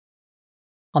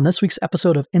On this week's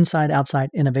episode of Inside Outside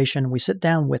Innovation, we sit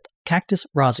down with Cactus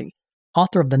Razi,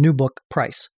 author of the new book,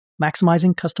 Price,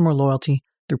 Maximizing Customer Loyalty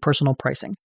Through Personal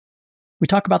Pricing. We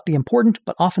talk about the important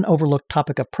but often overlooked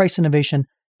topic of price innovation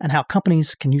and how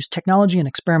companies can use technology and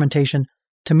experimentation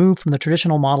to move from the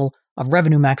traditional model of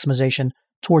revenue maximization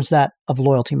towards that of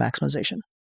loyalty maximization.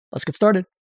 Let's get started.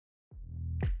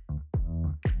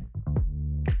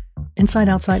 Inside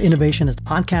Outside Innovation is the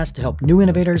podcast to help new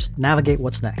innovators navigate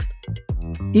what's next.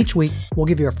 Each week, we'll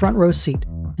give you a front row seat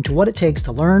into what it takes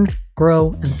to learn,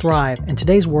 grow, and thrive in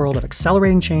today's world of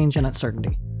accelerating change and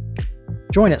uncertainty.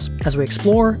 Join us as we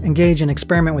explore, engage, and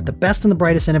experiment with the best and the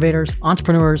brightest innovators,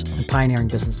 entrepreneurs, and pioneering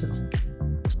businesses.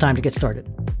 It's time to get started.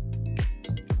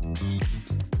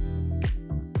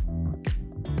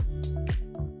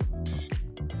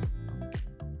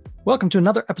 Welcome to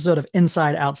another episode of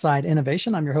Inside Outside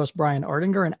Innovation. I'm your host, Brian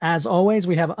Ardinger, and as always,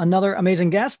 we have another amazing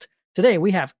guest. Today,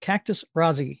 we have Cactus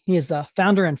Razi. He is the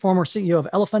founder and former CEO of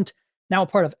Elephant, now a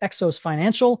part of Exos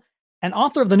Financial, and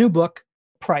author of the new book,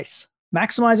 Price,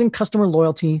 Maximizing Customer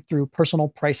Loyalty Through Personal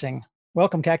Pricing.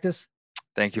 Welcome, Cactus.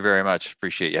 Thank you very much.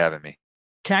 Appreciate you having me.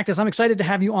 Cactus, I'm excited to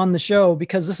have you on the show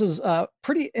because this is a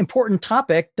pretty important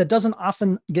topic that doesn't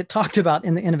often get talked about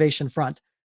in the innovation front.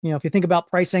 You know, if you think about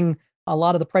pricing, a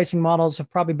lot of the pricing models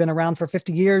have probably been around for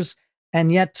 50 years. And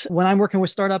yet when I'm working with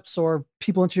startups or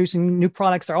people introducing new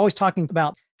products, they're always talking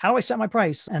about how do I set my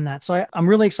price and that. So I'm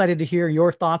really excited to hear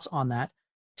your thoughts on that.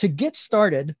 To get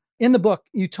started, in the book,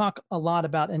 you talk a lot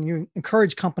about and you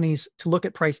encourage companies to look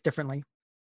at price differently.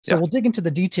 So We'll dig into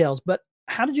the details, but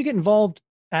how did you get involved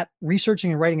at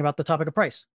researching and writing about the topic of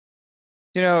price?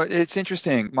 You know, it's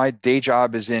interesting. My day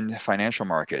job is in financial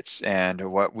markets,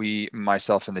 and what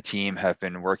myself and the team have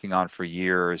been working on for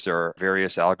years are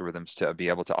various algorithms to be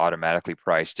able to automatically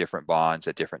price different bonds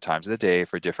at different times of the day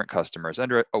for different customers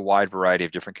under a wide variety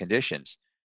of different conditions.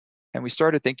 And we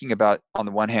started thinking about, on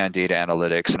the one hand, data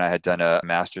analytics, and I had done a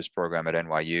master's program at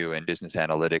NYU in business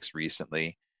analytics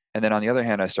recently. And then on the other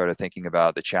hand, I started thinking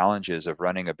about the challenges of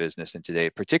running a business in today,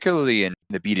 particularly in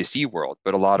the B2C world,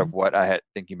 but a lot of what I had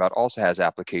thinking about also has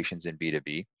applications in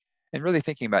B2B, and really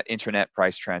thinking about internet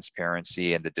price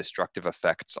transparency and the destructive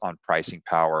effects on pricing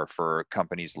power for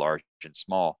companies large and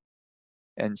small.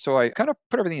 And so I kind of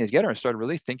put everything together and started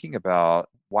really thinking about,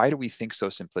 why do we think so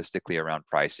simplistically around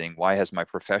pricing? Why has my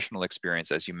professional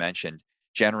experience, as you mentioned,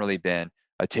 generally been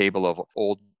a table of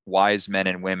old wise men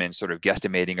and women sort of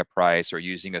guesstimating a price or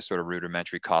using a sort of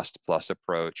rudimentary cost plus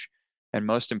approach? And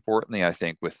most importantly, I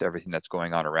think with everything that's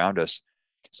going on around us,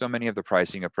 so many of the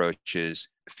pricing approaches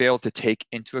fail to take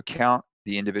into account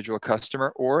the individual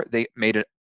customer, or they made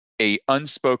a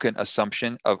unspoken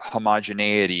assumption of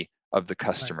homogeneity of the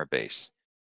customer base,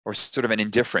 or sort of an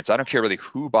indifference. I don't care really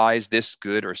who buys this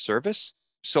good or service,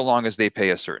 so long as they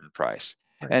pay a certain price.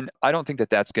 Right. And I don't think that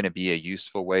that's going to be a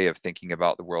useful way of thinking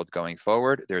about the world going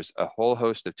forward. There's a whole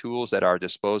host of tools at our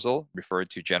disposal, referred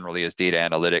to generally as data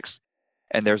analytics.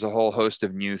 And there's a whole host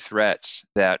of new threats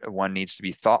that one needs to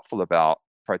be thoughtful about,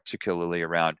 particularly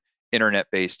around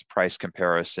internet-based price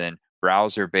comparison,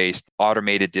 browser-based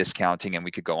automated discounting, and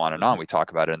we could go on and on. We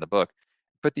talk about it in the book.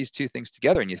 Put these two things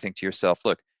together and you think to yourself,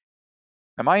 look,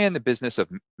 am I in the business of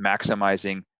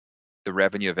maximizing the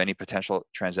revenue of any potential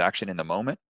transaction in the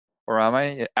moment? Or am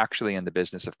I actually in the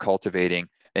business of cultivating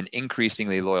an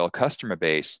increasingly loyal customer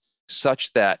base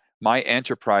such that my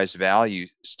enterprise value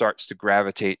starts to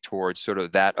gravitate towards sort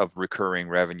of that of recurring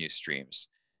revenue streams?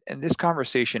 And this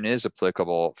conversation is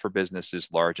applicable for businesses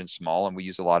large and small, and we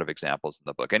use a lot of examples in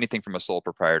the book. Anything from a sole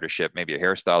proprietorship, maybe a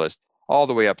hairstylist, all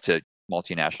the way up to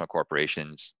multinational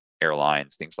corporations,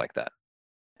 airlines, things like that.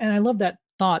 And I love that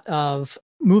thought of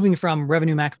moving from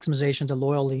revenue maximization to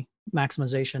loyalty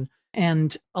maximization.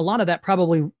 And a lot of that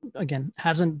probably, again,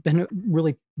 hasn't been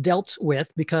really dealt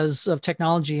with because of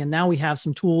technology. And now we have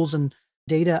some tools and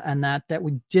data and that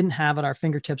we didn't have at our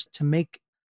fingertips to make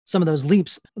some of those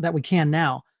leaps that we can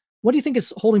now. What do you think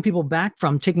is holding people back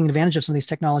from taking advantage of some of these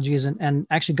technologies and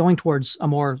actually going towards a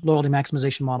more loyalty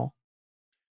maximization model?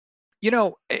 You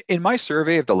know, in my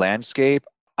survey of the landscape,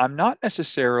 I'm not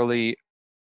necessarily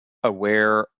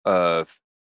aware of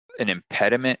an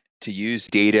impediment to use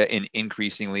data in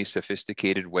increasingly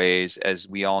sophisticated ways. As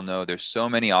we all know, there's so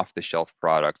many off-the-shelf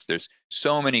products. There's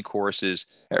so many courses,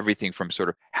 everything from sort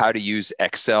of how to use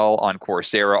Excel on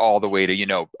Coursera all the way to, you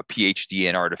know, a PhD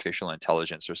in artificial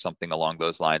intelligence or something along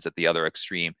those lines at the other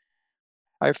extreme.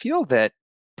 I feel that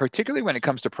particularly when it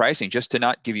comes to pricing, just to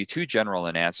not give you too general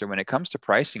an answer, when it comes to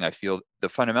pricing, I feel the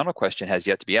fundamental question has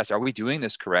yet to be asked. Are we doing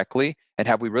this correctly? And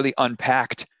have we really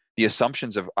unpacked the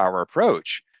assumptions of our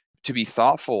approach? to be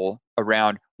thoughtful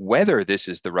around whether this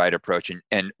is the right approach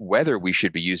and whether we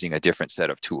should be using a different set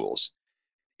of tools.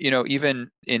 Even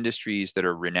industries that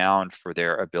are renowned for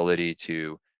their ability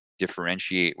to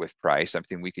differentiate with price,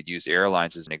 something we could use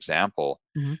airlines as an example.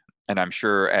 Hmm. And I'm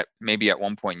sure maybe at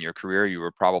one point in your career, you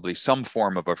were probably some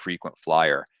form of a frequent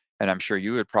flyer. And I'm sure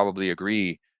you would probably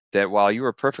agree that while you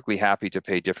were perfectly happy to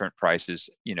pay different prices,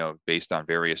 based on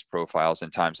various profiles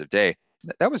and times of day,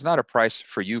 that was not a price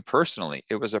for you personally.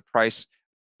 It was a price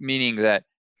meaning that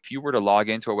if you were to log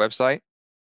into a website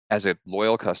as a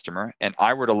loyal customer and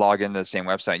I were to log into the same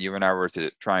website and you and I were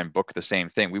to try and book the same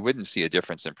thing, we wouldn't see a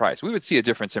difference in price. We would see a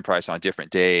difference in price on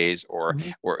different days or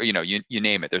Hmm. you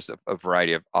name it. There's a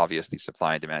variety of obviously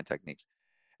supply and demand techniques.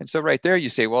 And so right there you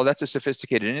say, well, that's a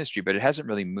sophisticated industry, but it hasn't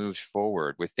really moved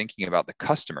forward with thinking about the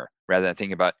customer rather than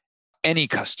thinking about any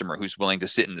customer who's willing to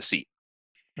sit in the seat.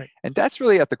 Right. And that's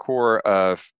really at the core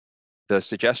of the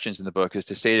suggestions in the book, is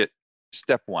to say that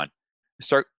step one,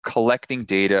 start collecting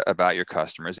data about your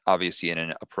customers, obviously in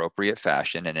an appropriate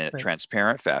fashion and in a Right.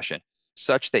 transparent fashion,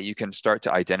 such that you can start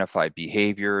to identify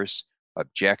behaviors,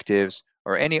 objectives,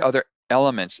 or any other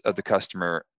elements of the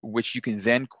customer, which you can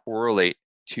then correlate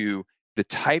to the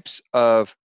types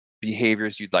of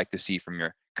behaviors you'd like to see from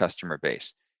your customer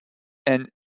base. And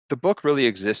the book really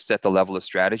exists at the level of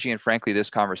strategy. And frankly, this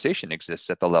conversation exists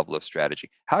at the level of strategy.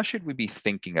 How should we be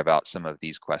thinking about some of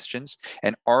these questions?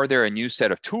 And are there a new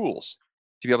set of tools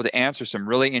to be able to answer some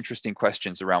really interesting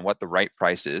questions around what the right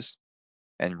price is?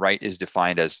 And right is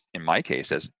defined as, in my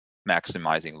case, as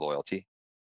maximizing loyalty.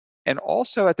 And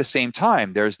also at the same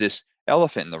time, there's this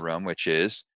elephant in the room, which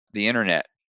is the internet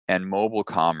and mobile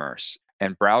commerce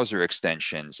and browser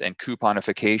extensions and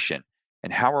couponification.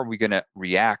 And how are we going to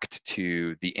react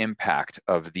to the impact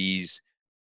of these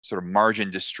sort of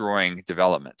margin destroying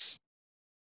developments?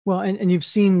 Well, and you've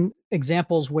seen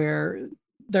examples where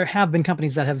there have been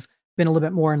companies that have been a little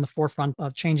bit more in the forefront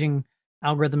of changing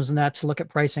algorithms and that to look at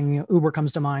pricing. Uber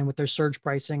comes to mind with their surge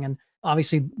pricing, and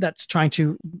obviously that's trying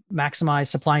to maximize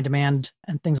supply and demand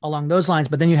and things along those lines.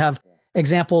 But then you have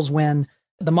examples when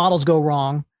the models go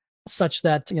wrong, such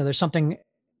that there's something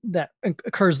that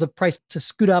occurs, the price to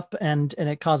scoot up, and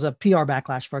it causes a PR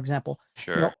backlash, for example.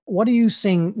 Sure. What are you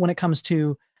seeing when it comes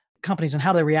to companies and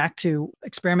how they react to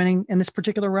experimenting in this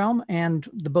particular realm, and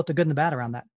both the good and the bad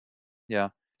around that? Yeah.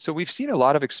 So we've seen a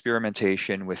lot of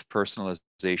experimentation with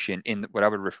personalization in what I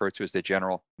would refer to as the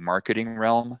general marketing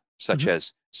realm, such Hmm.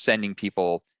 as sending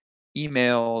people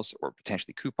emails or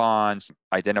potentially coupons,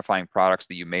 identifying products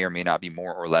that you may or may not be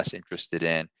more or less interested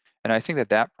in. And I think that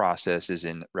that process is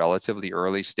in relatively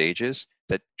early stages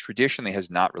that traditionally has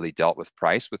not really dealt with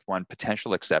price, with one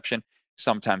potential exception.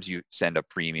 Sometimes you send a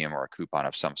premium or a coupon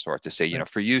of some sort to say, Right.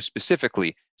 for you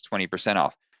specifically, it's 20%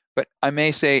 off. But I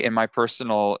may say in my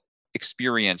personal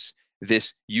experience,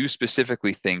 this you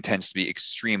specifically thing tends to be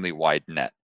extremely wide net.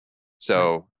 Right.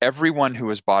 So everyone who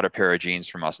has bought a pair of jeans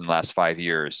from us in the last 5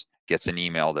 years gets an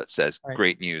email that says, Right.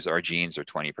 great news, our jeans are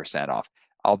 20% off.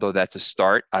 Although that's a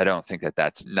start, I don't think that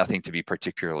that's nothing to be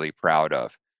particularly proud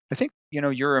of. I think,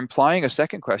 you're implying a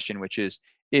second question, which is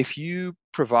if you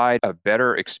provide a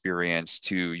better experience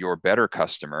to your better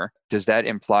customer, does that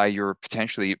imply you're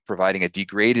potentially providing a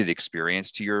degraded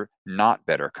experience to your not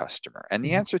better customer? And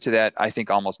the Mhm. answer to that, I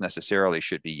think almost necessarily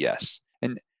should be yes.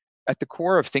 And at the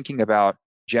core of thinking about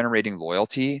generating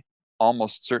loyalty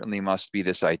almost certainly must be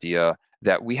this idea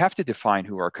that we have to define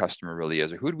who our customer really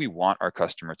is, or who do we want our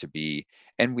customer to be.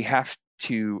 And we have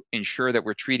to ensure that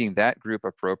we're treating that group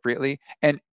appropriately.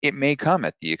 And it may come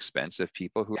at the expense of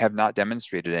people who have not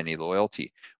demonstrated any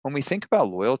loyalty. When we think about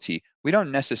loyalty, we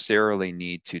don't necessarily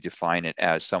need to define it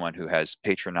as someone who has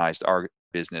patronized our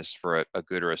business for a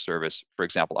good or a service, for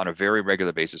example, on a very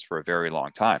regular basis for a very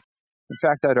long time. In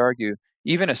fact, I'd argue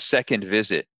even a second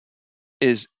visit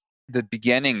is the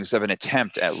beginnings of an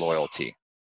attempt at loyalty.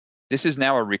 This is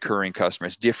now a recurring customer.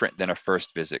 It's different than a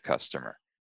first visit customer.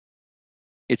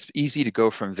 It's easy to go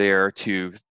from there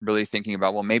to really thinking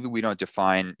about, well, maybe we don't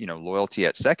define, loyalty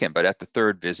at second, but at the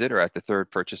third visit or at the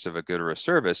third purchase of a good or a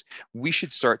service, we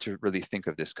should start to really think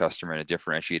of this customer in a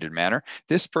differentiated manner.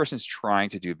 This person's trying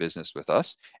to do business with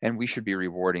us, and we should be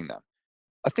rewarding them.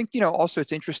 I think, also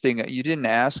it's interesting, you didn't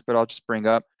ask, but I'll just bring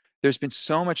up, there's been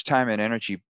so much time and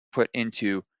energy put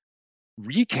into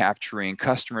recapturing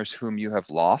customers whom you have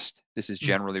lost. This is Mm.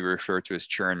 generally referred to as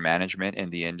churn management in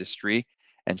the industry.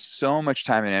 And so much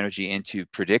time and energy into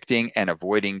predicting and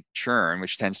avoiding churn,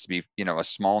 which tends to be, a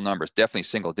small number, it's definitely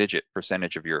single digit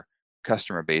percentage of your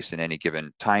customer base in any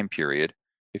given time period.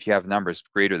 If you have numbers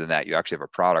greater than that, you actually have a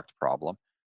product problem.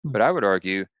 Mm. But I would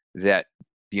argue that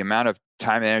the amount of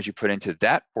time and energy put into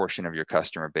that portion of your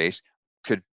customer base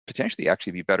could potentially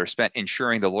actually be better spent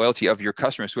ensuring the loyalty of your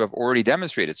customers who have already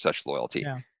demonstrated such loyalty.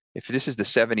 Yeah. If this is the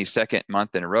 72nd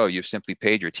month in a row you've simply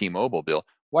paid your T-Mobile bill,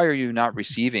 why are you not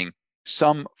receiving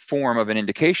some form of an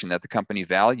indication that the company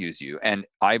values you? And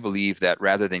I believe that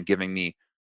rather than giving me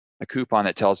a coupon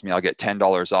that tells me I'll get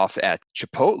 $10 off at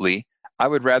Chipotle, I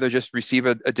would rather just receive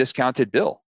a discounted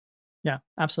bill. Yeah,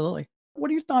 absolutely. What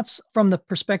are your thoughts from the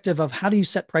perspective of how do you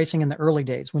set pricing in the early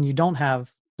days when you don't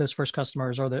have those first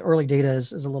customers, or the early data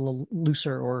is a little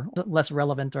looser or less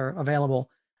relevant or available?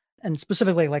 And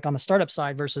specifically like on the startup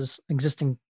side versus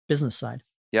existing business side.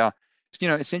 Yeah.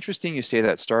 It's interesting you say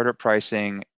that startup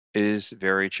pricing is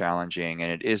very challenging,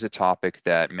 and it is a topic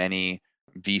that many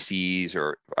VCs,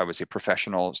 or I would say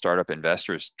professional startup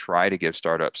investors, try to give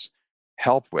startups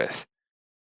help with.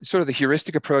 Sort of the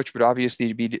heuristic approach would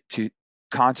obviously be to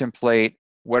contemplate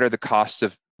what are the costs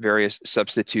of various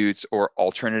substitutes or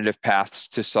alternative paths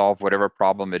to solve whatever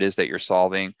problem it is that you're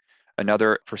solving.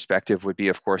 Another perspective would be,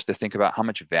 of course, to think about how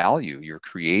much value you're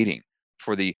creating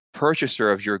for the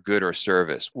purchaser of your good or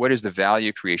service. What is the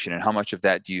value creation, and how much of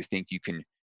that do you think you can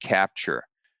capture?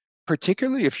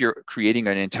 Particularly if you're creating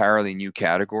an entirely new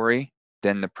category,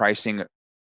 then the pricing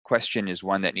question is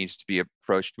one that needs to be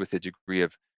approached with a degree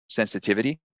of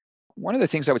sensitivity. One of the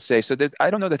things I would say, so that I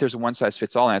don't know that there's a one size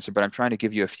fits all answer, but I'm trying to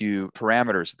give you a few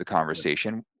parameters of the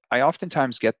conversation. I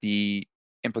oftentimes get the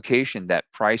implication that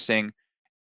pricing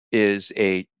is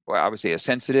I would say, a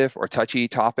sensitive or touchy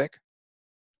topic.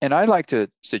 And I like to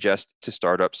suggest to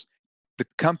startups, the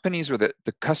companies or the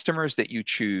customers that you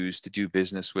choose to do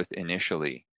business with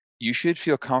initially, you should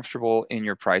feel comfortable in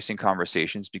your pricing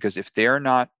conversations, because if they're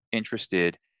not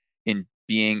interested in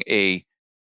being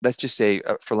let's just say,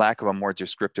 for lack of a more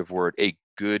descriptive word, a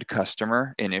good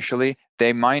customer initially,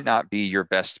 they might not be your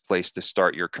best place to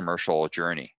start your commercial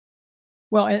journey.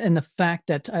 Well, and the fact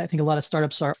that I think a lot of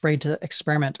startups are afraid to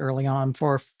experiment early on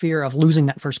for fear of losing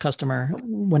that first customer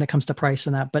when it comes to price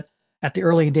and that. But at the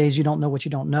early days, you don't know what you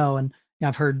don't know. And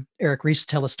I've heard Eric Ries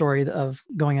tell a story of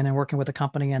going in and working with a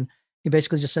company, and he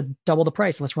basically just said, double the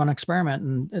price, let's run an experiment.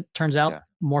 And it turns out Yeah.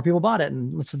 more people bought it,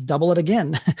 and let's double it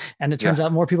again. And it turns Yeah.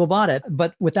 out more people bought it.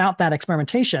 But without that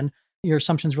experimentation, your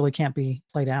assumptions really can't be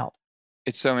played out.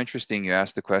 It's so interesting you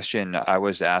asked the question. I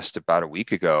was asked about a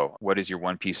week ago, what is your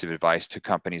one piece of advice to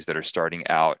companies that are starting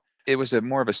out? It was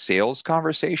more of a sales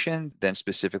conversation than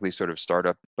specifically sort of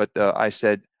startup. But I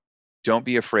said, don't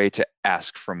be afraid to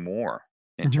ask for more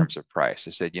in Hmm. terms of price.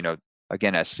 I said,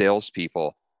 again, as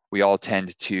salespeople, we all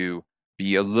tend to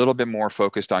be a little bit more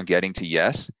focused on getting to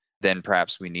yes than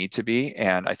perhaps we need to be.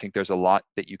 And I think there's a lot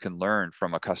that you can learn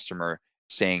from a customer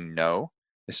saying no,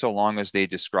 so long as they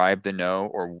describe the no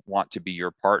or want to be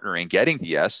your partner in getting the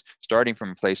yes. Starting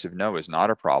from a place of no is not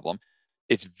a problem.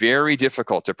 It's very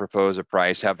difficult to propose a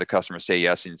price, have the customer say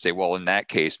yes, and say, well, in that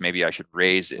case, maybe I should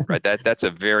raise it, right? That's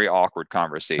a very awkward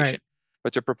conversation. Right.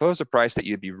 But to propose a price that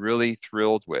you'd be really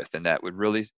thrilled with and that would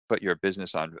really put your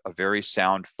business on a very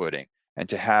sound footing, and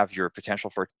to have your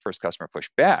potential first customer push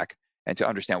back and to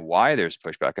understand why there's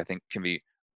pushback, I think can be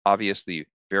obviously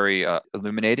very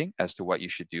illuminating as to what you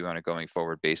should do on a going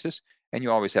forward basis. And you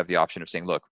always have the option of saying,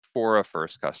 look, for a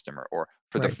first customer, or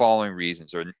for the Right. following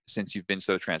reasons, or since you've been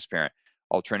so transparent.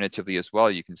 Alternatively, as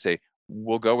well, you can say,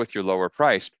 we'll go with your lower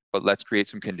price, but let's create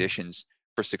some conditions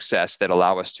for success that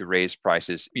allow us to raise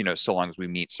prices, so long as we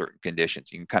meet certain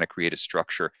conditions. You can kind of create a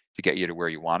structure to get you to where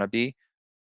you want to be,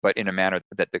 but in a manner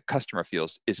that the customer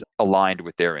feels is aligned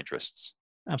with their interests.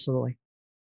 Absolutely.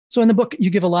 So in the book, you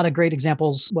give a lot of great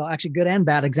examples, well, actually good and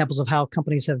bad examples of how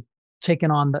companies have taken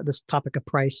on this topic of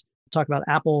price. Talk about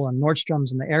Apple and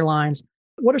Nordstrom's and the airlines.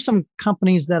 What are some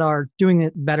companies that are doing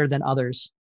it better than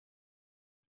others?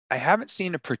 I haven't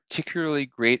seen a particularly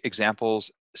great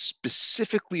examples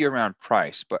specifically around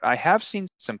price, but I have seen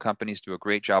some companies do a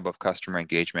great job of customer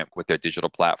engagement with their digital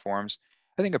platforms.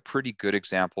 I think a pretty good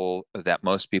example that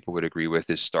most people would agree with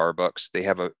is Starbucks. They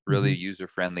have a really Hmm.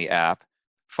 user-friendly app.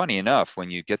 Funny enough,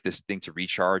 when you get this thing to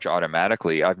recharge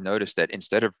automatically, I've noticed that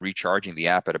instead of recharging the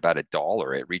app at about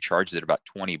 $1, it recharges at about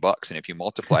 $20. And if you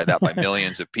multiply that by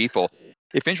millions of people,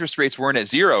 if interest rates weren't at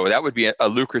zero, that would be a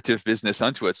lucrative business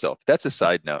unto itself. That's a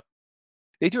side note.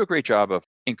 They do a great job of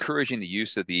encouraging the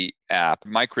use of the app.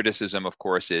 My criticism, of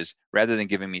course, is rather than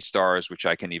giving me stars, which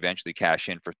I can eventually cash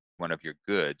in for one of your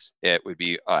goods, it would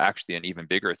be actually an even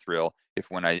bigger thrill if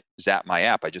when I zap my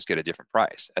app, I just get a different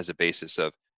price as a basis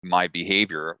of my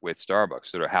behavior with Starbucks,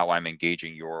 sort of how I'm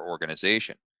engaging your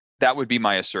organization. That would be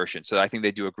my assertion. So I think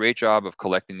they do a great job of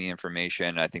collecting the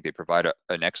information. I think they provide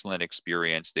an excellent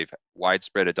experience. They've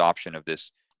widespread adoption of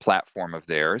this platform of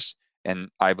theirs. And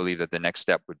I believe that the next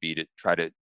step would be to try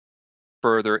to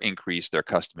further increase their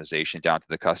customization down to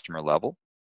the customer level.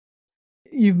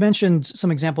 You've mentioned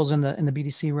some examples in the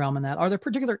BDC realm and that. Are there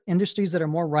particular industries that are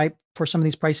more ripe for some of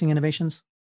these pricing innovations?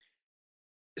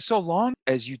 So long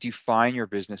as you define your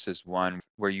business as one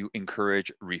where you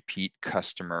encourage repeat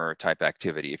customer type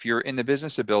activity. If you're in the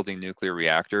business of building nuclear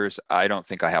reactors, I don't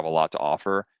think I have a lot to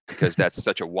offer because that's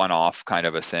such a one-off kind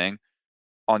of a thing.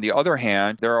 On the other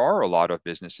hand, there are a lot of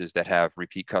businesses that have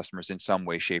repeat customers in some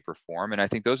way, shape, or form. And I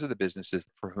think those are the businesses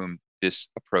for whom this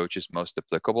approach is most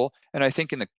applicable. And I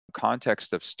think in the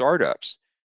context of startups,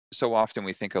 so often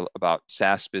we think about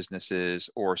SaaS businesses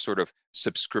or sort of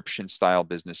subscription style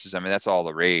businesses. I mean, that's all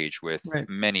the rage with Right.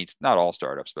 many, not all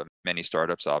startups, but many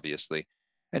startups, obviously.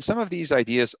 And some of these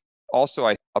ideas also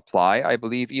I apply, I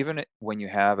believe, even when you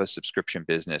have a subscription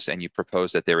business and you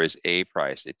propose that there is a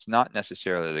price, it's not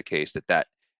necessarily the case that that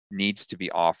needs to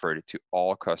be offered to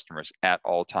all customers at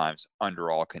all times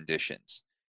under all conditions.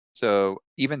 So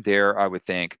even there, I would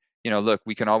think, look,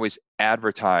 we can always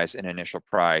advertise an initial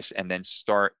price and then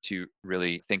start to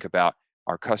really think about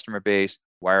our customer base.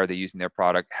 Why are they using their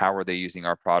product? How are they using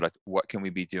our product? What can we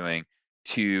be doing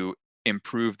to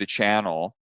improve the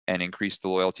channel and increase the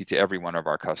loyalty to every one of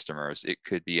our customers? It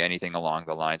could be anything along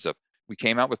the lines of, we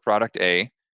came out with product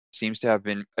A, seems to have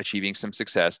been achieving some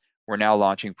success. We're now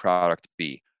launching product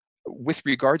B. With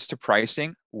regards to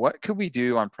pricing, what could we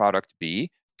do on product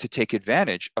B to take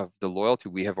advantage of the loyalty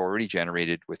we have already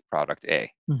generated with product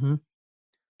A? Mm-hmm.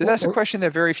 That's a question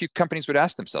that very few companies would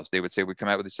ask themselves. They would say, we come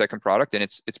out with a second product and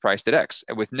it's priced at X,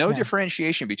 with no Yeah.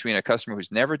 differentiation between a customer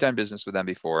who's never done business with them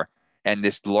before and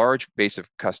this large base of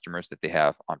customers that they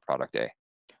have on product A.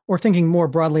 Or thinking more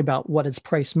broadly about what does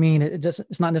price mean?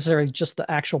 It's not necessarily just the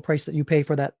actual price that you pay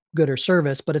for that good or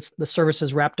service, but it's the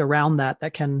services wrapped around that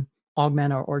can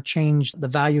augment or change the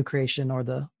value creation or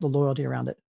the loyalty around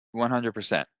it.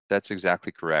 100%. That's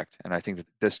exactly correct. And I think that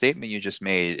the statement you just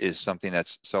made is something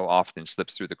that's so often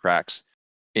slips through the cracks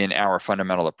in our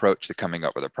fundamental approach to coming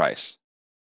up with a price.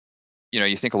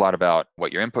 You think a lot about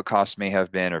what your input costs may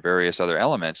have been or various other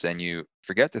elements, and you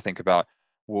forget to think about,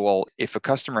 well, if a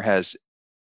customer has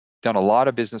done a lot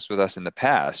of business with us in the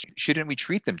past, shouldn't we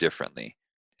treat them differently?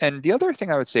 And the other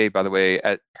thing I would say, by the way,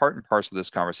 at part and parcel of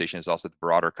this conversation is also the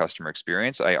broader customer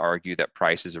experience. I argue that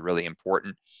price is a really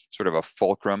important sort of a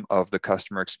fulcrum of the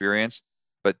customer experience.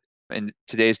 But in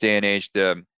today's day and age,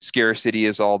 the scarcity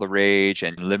is all the rage,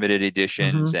 and limited Mm-hmm.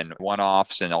 editions and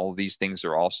one-offs and all of these things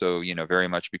are also, very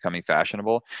much becoming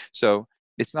fashionable. So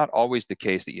it's not always the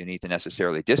case that you need to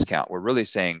necessarily discount. We're really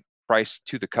saying price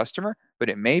to the customer, but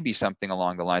it may be something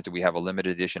along the lines that we have a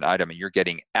limited edition item and you're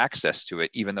getting access to it,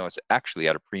 even though it's actually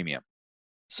at a premium.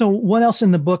 So, what else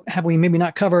in the book have we maybe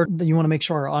not covered that you want to make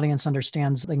sure our audience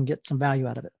understands they can get some value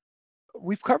out of it?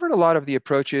 We've covered a lot of the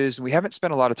approaches. We haven't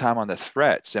spent a lot of time on the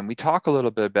threats. And we talk a little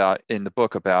bit about in the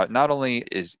book about not only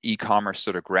is e-commerce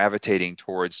sort of gravitating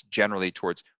generally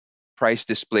towards price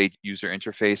displayed user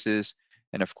interfaces.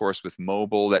 And of course, with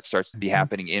mobile, that starts to be Mhm.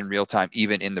 happening in real time,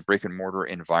 even in the brick and mortar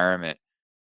environment.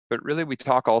 But really, we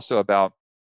talk also about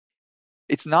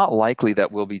it's not likely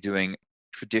that we'll be doing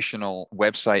traditional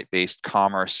website-based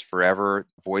commerce forever.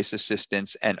 Voice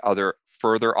assistants and other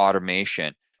further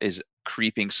automation is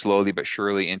creeping slowly but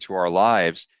surely into our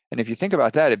lives. And if you think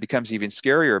about that, it becomes even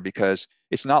scarier because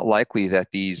it's not likely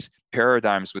that these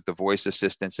paradigms with the voice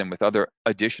assistants and with other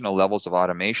additional levels of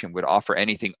automation would offer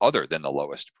anything other than the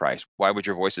lowest price. Why would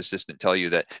your voice assistant tell you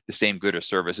that the same good or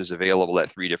service is available at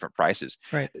 3 different prices?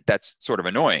 Right. That's sort of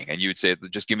annoying. And you would say,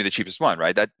 just give me the cheapest one,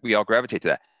 right? That we all gravitate to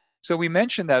that. So we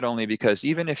mention that only because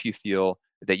even if you feel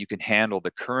that you can handle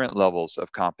the current levels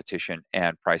of competition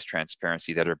and price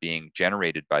transparency that are being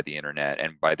generated by the internet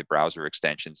and by the browser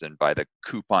extensions and by the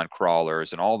coupon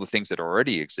crawlers and all the things that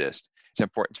already exist, it's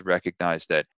important to recognize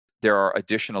that there are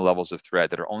additional levels of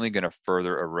threat that are only going to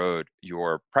further erode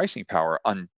your pricing power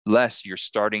unless you're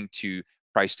starting to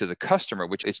price to the customer,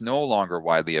 which is no longer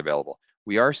widely available.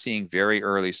 We are seeing very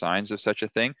early signs of such a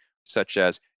thing, such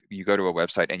as you go to a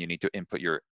website and you need to input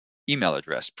your email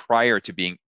address prior to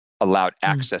being allowed Mm.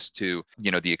 access to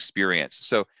the experience.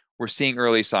 So we're seeing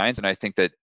early signs, and I think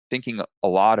that thinking a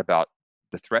lot about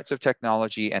the threats of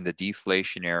technology and the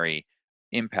deflationary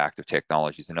impact of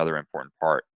technology is another important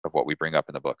part of what we bring up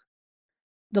in the book.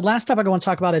 The last topic I want to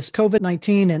talk about is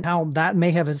COVID-19 and how that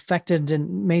may have affected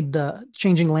and made the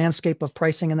changing landscape of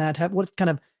pricing and that. What kind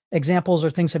of examples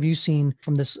or things have you seen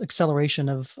from this acceleration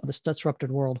of this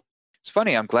disrupted world? It's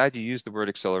funny, I'm glad you used the word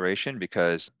acceleration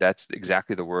because that's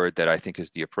exactly the word that I think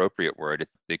is the appropriate word.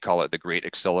 They call it the great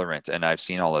accelerant, and I've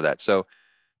seen all of that. So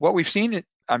what we've seen,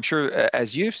 I'm sure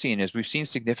as you've seen, is we've seen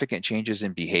significant changes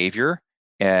in behavior.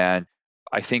 And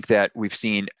I think that we've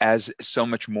seen, as so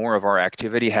much more of our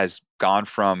activity has gone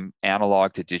from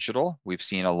analog to digital, we've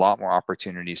seen a lot more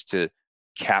opportunities to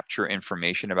capture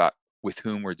information about with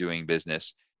whom we're doing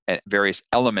business and various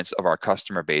elements of our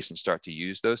customer base and start to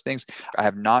use those things. I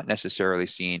have not necessarily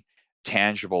seen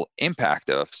tangible impact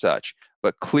of such,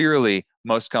 but clearly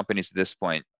most companies at this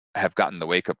point have gotten the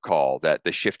wake-up call that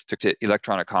the shift to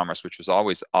electronic commerce, which was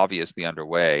always obviously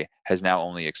underway, has now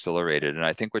only accelerated. And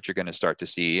I think what you're going to start to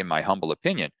see, in my humble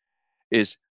opinion,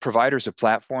 is providers of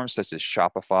platforms such as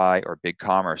Shopify or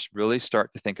BigCommerce really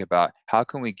start to think about how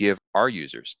can we give our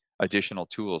users additional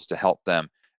tools to help them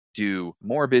do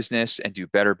more business and do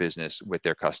better business with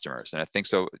their customers. And I think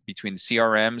so between the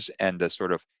CRMs and the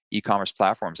sort of e-commerce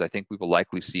platforms, I think we will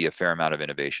likely see a fair amount of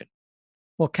innovation.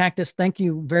 Well, Cactus, thank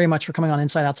you very much for coming on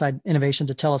Inside Outside Innovation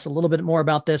to tell us a little bit more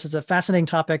about this. It's a fascinating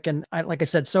topic, and like I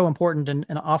said, so important and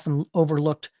often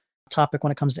overlooked topic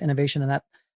when it comes to innovation. And that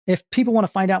if people want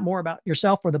to find out more about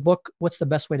yourself or the book, what's the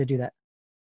best way to do that?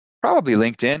 Probably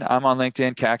LinkedIn. I'm on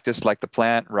LinkedIn, Cactus like the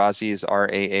plant. Raazi is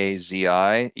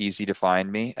Raazi, easy to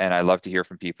find me. And I love to hear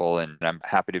from people, and I'm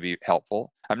happy to be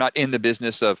helpful. I'm not in the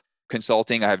business of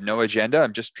consulting. I have no agenda.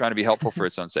 I'm just trying to be helpful for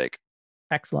its own sake.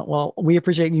 Excellent. Well, we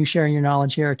appreciate you sharing your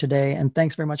knowledge here today. And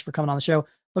thanks very much for coming on the show.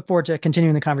 Look forward to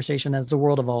continuing the conversation as the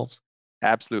world evolves.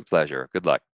 Absolute pleasure. Good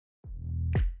luck.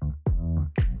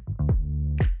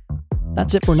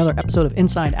 That's it for another episode of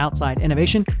Inside Outside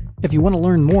Innovation. If you want to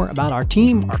learn more about our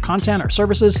team, our content, our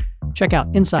services, check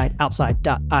out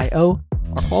insideoutside.io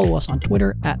or follow us on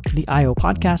Twitter @the IO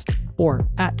Podcast or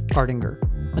 @Ardinger.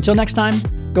 Until next time,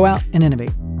 go out and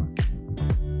innovate.